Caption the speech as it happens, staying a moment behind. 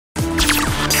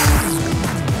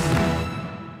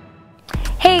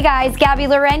Hey guys, Gabby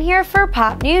Loren here for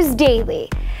Pop News Daily.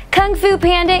 Kung Fu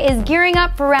Panda is gearing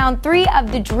up for round 3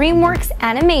 of the DreamWorks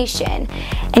animation.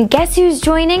 And guess who's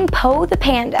joining Po the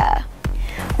Panda?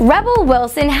 Rebel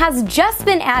Wilson has just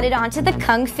been added onto the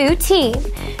Kung Fu team,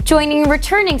 joining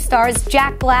returning stars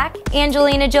Jack Black,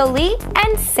 Angelina Jolie,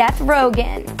 and Seth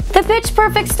Rogen. The Pitch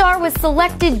Perfect star was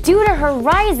selected due to her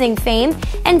rising fame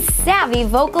and savvy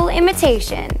vocal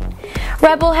imitation.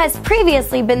 Rebel has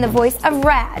previously been the voice of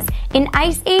Raz in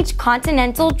Ice Age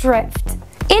Continental Drift.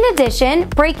 In addition,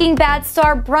 Breaking Bad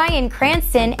star Bryan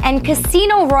Cranston and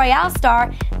Casino Royale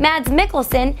star Mads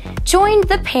Mikkelsen joined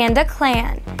the Panda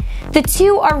clan. The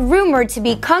two are rumored to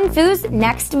be Kung Fu's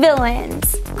next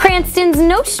villains. Cranston's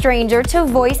no stranger to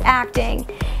voice acting.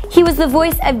 He was the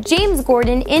voice of James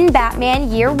Gordon in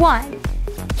Batman Year One.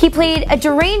 He played a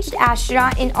deranged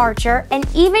astronaut in Archer and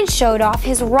even showed off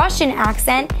his Russian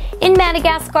accent in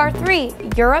Madagascar 3,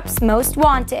 Europe's Most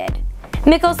Wanted.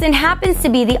 Mikkelsen happens to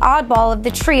be the oddball of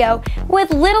the trio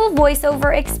with little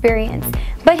voiceover experience,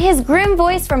 but his grim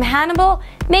voice from Hannibal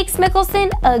makes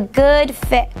Mikkelsen a good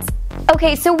fit.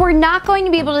 Okay, so we're not going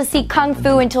to be able to see Kung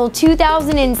Fu until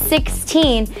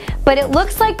 2016, but it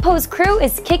looks like Po's crew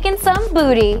is kicking some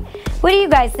booty. What do you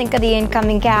guys think of the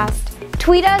incoming cast?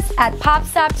 Tweet us at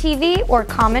PopStop TV or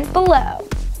comment below.